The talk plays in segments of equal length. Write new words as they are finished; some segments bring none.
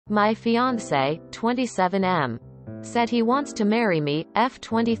My fiancé, 27M, said he wants to marry me,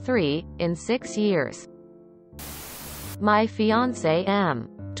 F23, in 6 years. My fiancé M,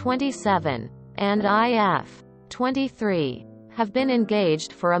 27, and I, F23, have been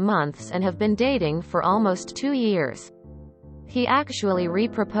engaged for a month and have been dating for almost 2 years. He actually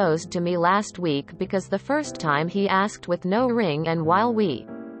re-proposed to me last week because the first time he asked with no ring and while we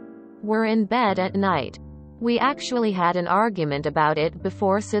were in bed at night. We actually had an argument about it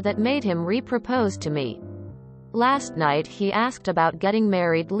before, so that made him re-propose to me. Last night he asked about getting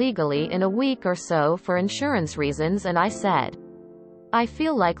married legally in a week or so for insurance reasons, and I said, I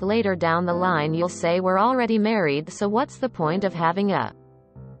feel like later down the line you'll say we're already married, so what's the point of having a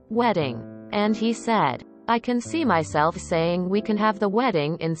wedding? And he said, I can see myself saying we can have the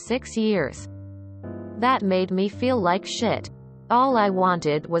wedding in 6 years. That made me feel like shit. All I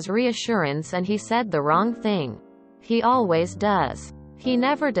wanted was reassurance, and he said the wrong thing. He always does. He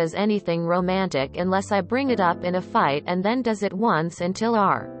never does anything romantic unless I bring it up in a fight, and then does it once until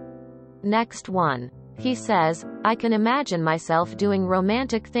our next one. He says, I can imagine myself doing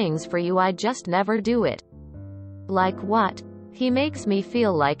romantic things for you, I just never do it. Like what? He makes me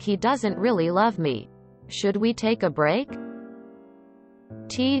feel like he doesn't really love me. Should we take a break?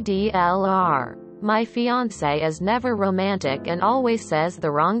 TDLR. My fiancé is never romantic and always says the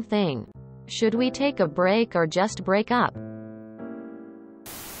wrong thing. Should we take a break or just break up?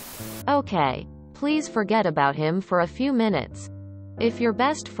 Okay. Please forget about him for a few minutes. If your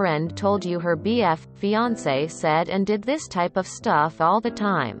best friend told you her BF, fiancé, said and did this type of stuff all the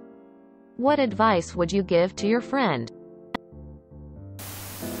time, what advice would you give to your friend?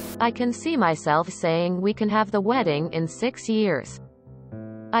 I can see myself saying we can have the wedding in 6 years.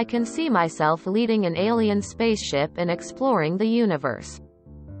 I can see myself leading an alien spaceship and exploring the universe.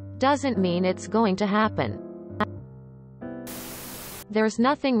 Doesn't mean it's going to happen. There's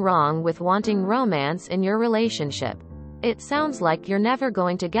nothing wrong with wanting romance in your relationship. It sounds like you're never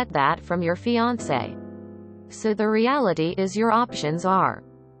going to get that from your fiancé. So the reality is your options are: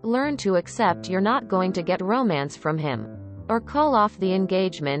 learn to accept you're not going to get romance from him, or call off the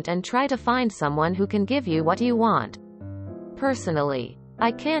engagement and try to find someone who can give you what you want. Personally,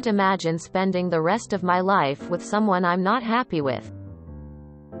 I can't imagine spending the rest of my life with someone I'm not happy with.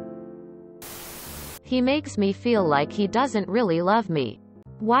 He makes me feel like he doesn't really love me.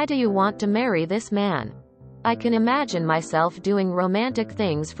 Why do you want to marry this man? I can imagine myself doing romantic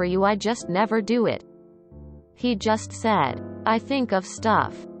things for you, I just never do it. He just said, I think of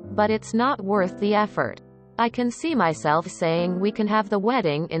stuff, but it's not worth the effort. I can see myself saying we can have the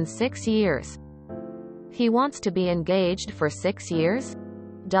wedding in 6 years. He wants to be engaged for 6 years?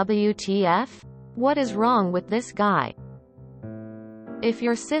 WTF? What is wrong with this guy? If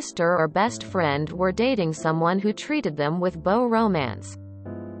your sister or best friend were dating someone who treated them with beau romance,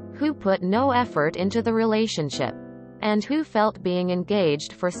 who put no effort into the relationship, and who felt being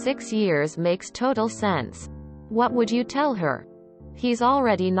engaged for 6 years makes total sense, what would you tell her? He's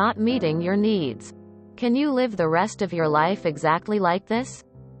already not meeting your needs. Can you live the rest of your life exactly like this?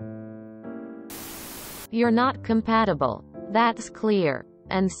 You're not compatible. That's clear.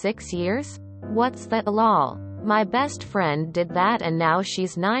 And 6 years? What's that, lol? My best friend did that and now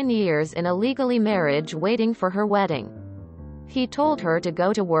she's 9 years in a legally marriage waiting for her wedding. He told her to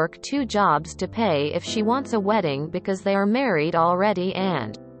go to work 2 jobs to pay if she wants a wedding because they are married already,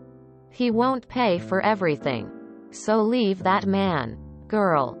 and he won't pay for everything. So leave that man.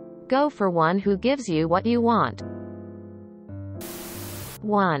 Girl, go for one who gives you what you want.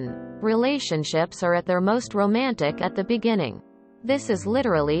 1. Relationships are at their most romantic at the beginning. This is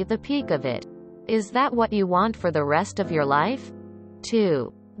literally the peak of it. Is that what you want for the rest of your life?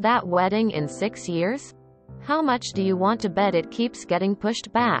 2. That wedding in 6 years? How much do you want to bet it keeps getting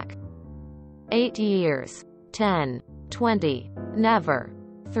pushed back? 8 years. 10. 20. Never.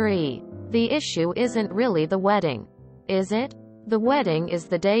 3. The issue isn't really the wedding, is it? The wedding is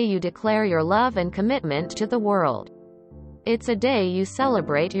the day you declare your love and commitment to the world. It's a day you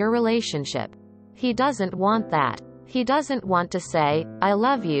celebrate your relationship. He doesn't want that. He doesn't want to say, I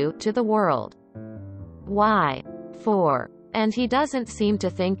love you, to the world. Why? 4. And he doesn't seem to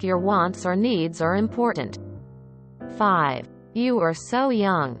think your wants or needs are important. 5. You are so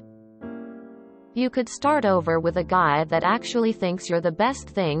young. You could start over with a guy that actually thinks you're the best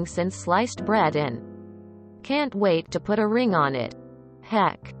thing since sliced bread and can't wait to put a ring on it.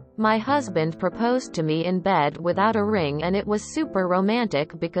 Heck, my husband proposed to me in bed without a ring and it was super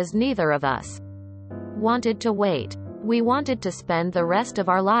romantic because neither of us wanted to wait. We wanted to spend the rest of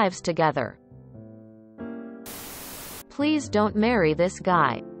our lives together. Please don't marry this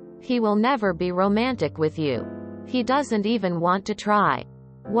guy. He will never be romantic with you. He doesn't even want to try.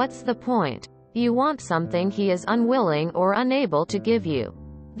 What's the point? You want something he is unwilling or unable to give you.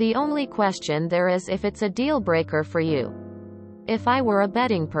 The only question there is if it's a deal breaker for you. If I were a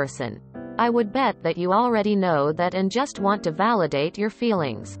betting person, I would bet that you already know that and just want to validate your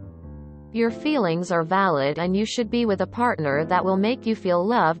feelings. Your feelings are valid and you should be with a partner that will make you feel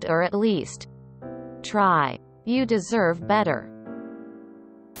loved or at least try. You deserve better.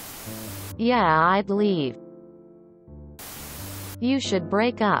 Yeah, I'd leave. You should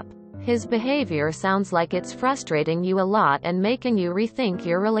break up. His behavior sounds like it's frustrating you a lot and making you rethink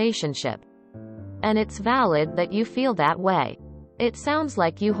your relationship. And it's valid that you feel that way. It sounds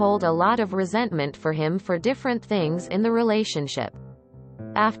like you hold a lot of resentment for him for different things in the relationship.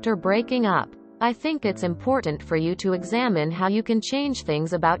 After breaking up, I think it's important for you to examine how you can change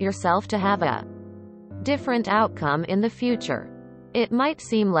things about yourself to have a different outcome in the future. It might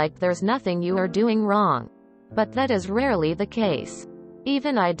seem like there's nothing you are doing wrong, but that is rarely the case.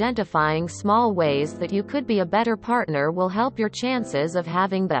 Even identifying small ways that you could be a better partner will help your chances of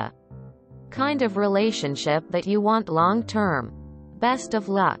having the kind of relationship that you want long term. Best of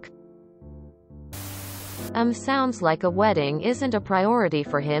luck. Sounds like a wedding isn't a priority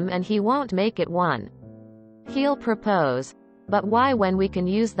for him and he won't make it one. He'll propose, but why when we can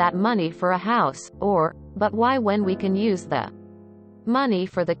use that money for a house, or, but why when we can use the money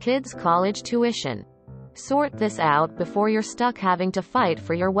for the kids' college tuition? Sort this out before you're stuck having to fight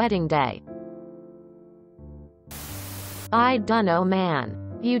for your wedding day. I dunno,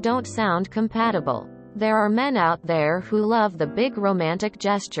 man. You don't sound compatible. There are men out there who love the big romantic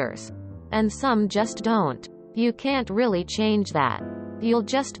gestures. And some just don't. You can't really change that. You'll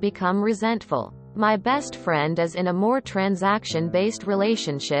just become resentful. My best friend is in a more transaction-based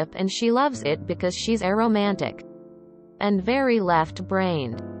relationship and she loves it because she's aromantic and very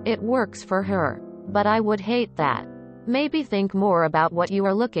left-brained. It works for her. But I would hate that. Maybe think more about what you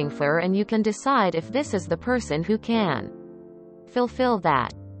are looking for and you can decide if this is the person who can fulfill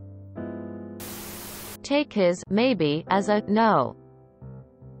that. Take his maybe as a no.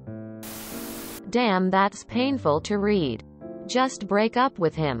 Damn, that's painful to read. Just break up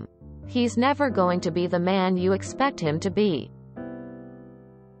with him. He's never going to be the man you expect him to be.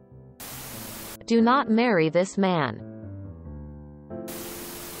 Do not marry this man.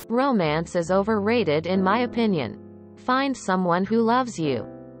 Romance is overrated in my opinion. Find someone who loves you,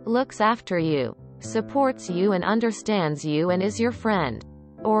 looks after you, supports you and understands you and is your friend.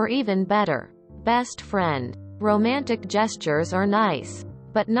 Or even better, best friend. Romantic gestures are nice,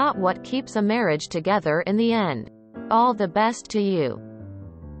 but not what keeps a marriage together in the end. All the best to you.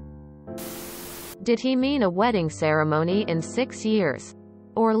 Did he mean a wedding ceremony in 6 years?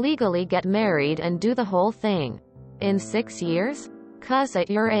 Or legally get married and do the whole thing in 6 years? 'Cause at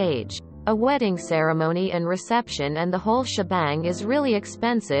your age, a wedding ceremony and reception and the whole shebang is really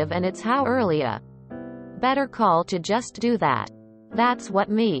expensive and it's how early a better call to just do that. That's what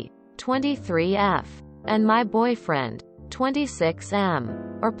me, 23F, and my boyfriend,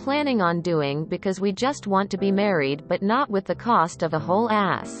 26M, are planning on doing because we just want to be married but not with the cost of a whole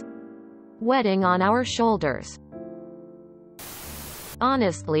ass wedding on our shoulders.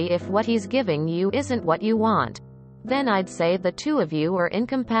 Honestly, if what he's giving you isn't what you want, then I'd say the two of you are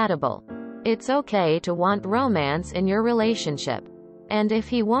incompatible. It's okay to want romance in your relationship. And if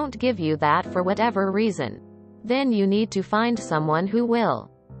he won't give you that for whatever reason, then you need to find someone who will.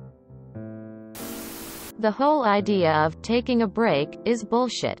 The whole idea of taking a break is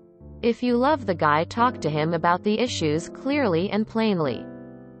bullshit. If you love the guy, talk to him about the issues clearly and plainly.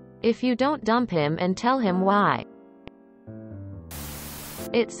 If you don't, dump him and tell him why.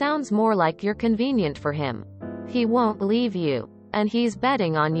 It sounds more like you're convenient for him. He won't leave you. And he's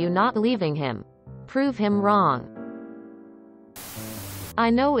betting on you not leaving him. Prove him wrong. I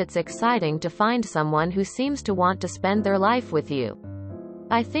know it's exciting to find someone who seems to want to spend their life with you.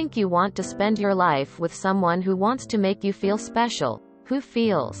 I think you want to spend your life with someone who wants to make you feel special, who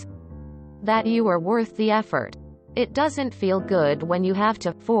feels that you are worth the effort. It doesn't feel good when you have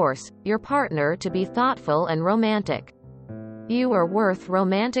to force your partner to be thoughtful and romantic. You are worth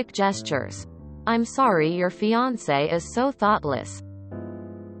romantic gestures. I'm sorry your fiancé is so thoughtless.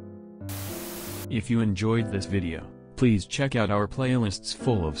 If you enjoyed this video, please check out our playlists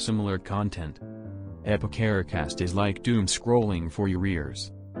full of similar content. Epicaricast is like doom scrolling for your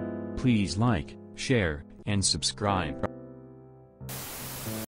ears. Please like, share, and subscribe.